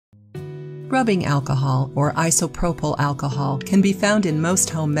Rubbing alcohol, or isopropyl alcohol, can be found in most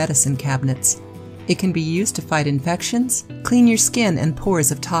home medicine cabinets. It can be used to fight infections, clean your skin and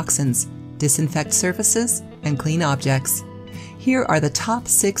pores of toxins, disinfect surfaces, and clean objects. Here are the top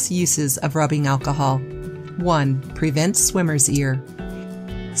 6 uses of rubbing alcohol. 1. Prevent swimmer's ear.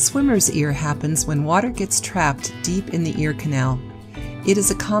 Swimmer's ear happens when water gets trapped deep in the ear canal. It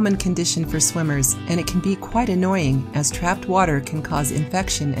is a common condition for swimmers, and it can be quite annoying as trapped water can cause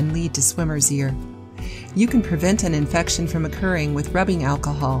infection and lead to swimmer's ear. You can prevent an infection from occurring with rubbing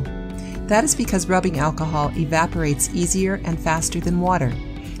alcohol. That is because rubbing alcohol evaporates easier and faster than water.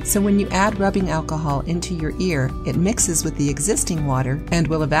 So when you add rubbing alcohol into your ear, it mixes with the existing water and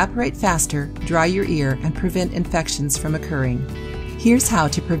will evaporate faster, dry your ear, and prevent infections from occurring. Here's how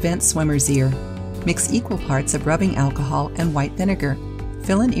to prevent swimmer's ear. Mix equal parts of rubbing alcohol and white vinegar.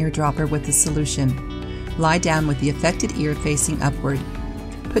 Fill an eardropper with the solution. Lie down with the affected ear facing upward.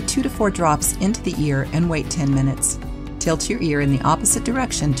 Put 2 to 4 drops into the ear and wait 10 minutes. Tilt your ear in the opposite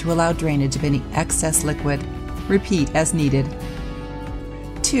direction to allow drainage of any excess liquid. Repeat as needed.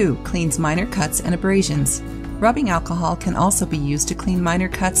 2. Cleans minor cuts and abrasions. Rubbing alcohol can also be used to clean minor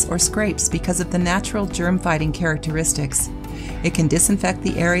cuts or scrapes because of the natural germ-fighting characteristics. It can disinfect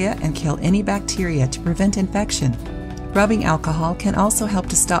the area and kill any bacteria to prevent infection. Rubbing alcohol can also help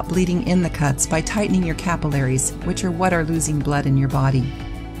to stop bleeding in the cuts by tightening your capillaries, which are what are losing blood in your body.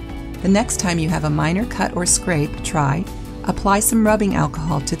 The next time you have a minor cut or scrape, try: apply some rubbing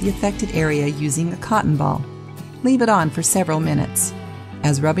alcohol to the affected area using a cotton ball. Leave it on for several minutes.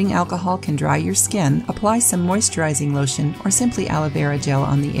 As rubbing alcohol can dry your skin, apply some moisturizing lotion or simply aloe vera gel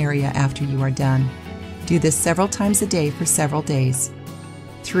on the area after you are done. Do this several times a day for several days.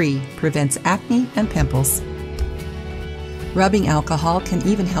 3. Prevents acne and pimples. Rubbing alcohol can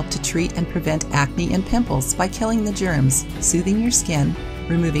even help to treat and prevent acne and pimples by killing the germs, soothing your skin,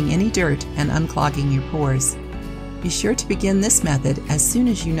 removing any dirt, and unclogging your pores. Be sure to begin this method as soon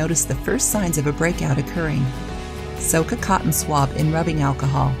as you notice the first signs of a breakout occurring. Soak a cotton swab in rubbing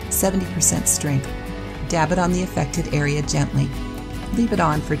alcohol, 70% strength. Dab it on the affected area gently. Leave it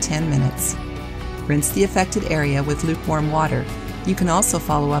on for 10 minutes. Rinse the affected area with lukewarm water. You can also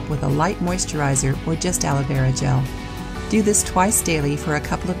follow up with a light moisturizer or just aloe vera gel. Do this twice daily for a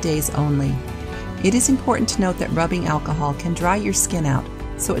couple of days only. It is important to note that rubbing alcohol can dry your skin out,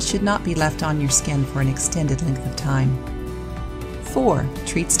 so it should not be left on your skin for an extended length of time. 4.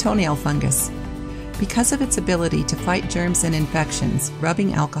 Treats toenail fungus. Because of its ability to fight germs and infections,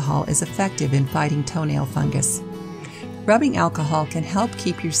 rubbing alcohol is effective in fighting toenail fungus. Rubbing alcohol can help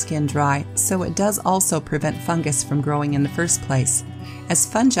keep your skin dry, so it does also prevent fungus from growing in the first place,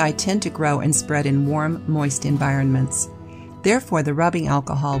 as fungi tend to grow and spread in warm, moist environments. Therefore, the rubbing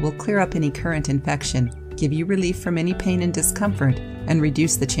alcohol will clear up any current infection, give you relief from any pain and discomfort, and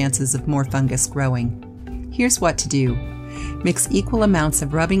reduce the chances of more fungus growing. Here's what to do. Mix equal amounts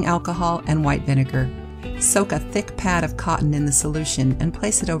of rubbing alcohol and white vinegar. Soak a thick pad of cotton in the solution and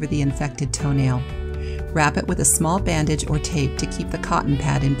place it over the infected toenail. Wrap it with a small bandage or tape to keep the cotton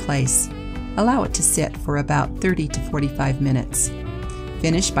pad in place. Allow it to sit for about 30 to 45 minutes.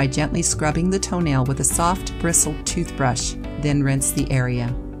 Finish by gently scrubbing the toenail with a soft, bristled toothbrush, then rinse the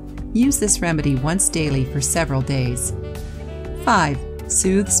area. Use this remedy once daily for several days. 5.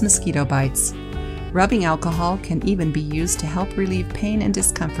 Soothes mosquito bites. Rubbing alcohol can even be used to help relieve pain and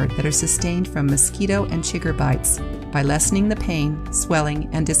discomfort that are sustained from mosquito and chigger bites by lessening the pain, swelling,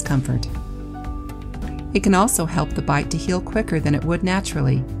 and discomfort. It can also help the bite to heal quicker than it would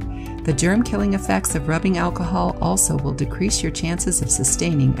naturally. The germ-killing effects of rubbing alcohol also will decrease your chances of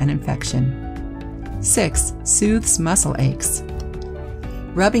sustaining an infection. 6. Soothes muscle aches.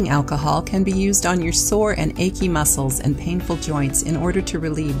 Rubbing alcohol can be used on your sore and achy muscles and painful joints in order to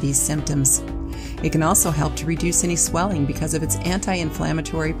relieve these symptoms. It can also help to reduce any swelling because of its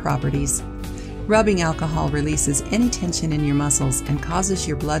anti-inflammatory properties. Rubbing alcohol releases any tension in your muscles and causes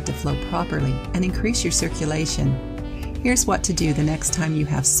your blood to flow properly and increase your circulation. Here's what to do the next time you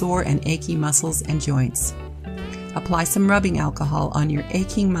have sore and achy muscles and joints. Apply some rubbing alcohol on your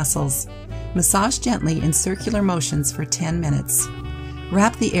aching muscles. Massage gently in circular motions for 10 minutes.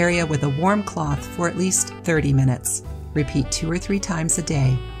 Wrap the area with a warm cloth for at least 30 minutes. Repeat 2 or 3 times a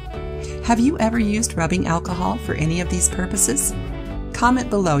day. Have you ever used rubbing alcohol for any of these purposes? Comment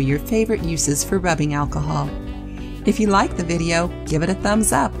below your favorite uses for rubbing alcohol. If you like the video, give it a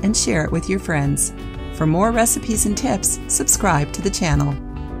thumbs up and share it with your friends. For more recipes and tips, subscribe to the channel.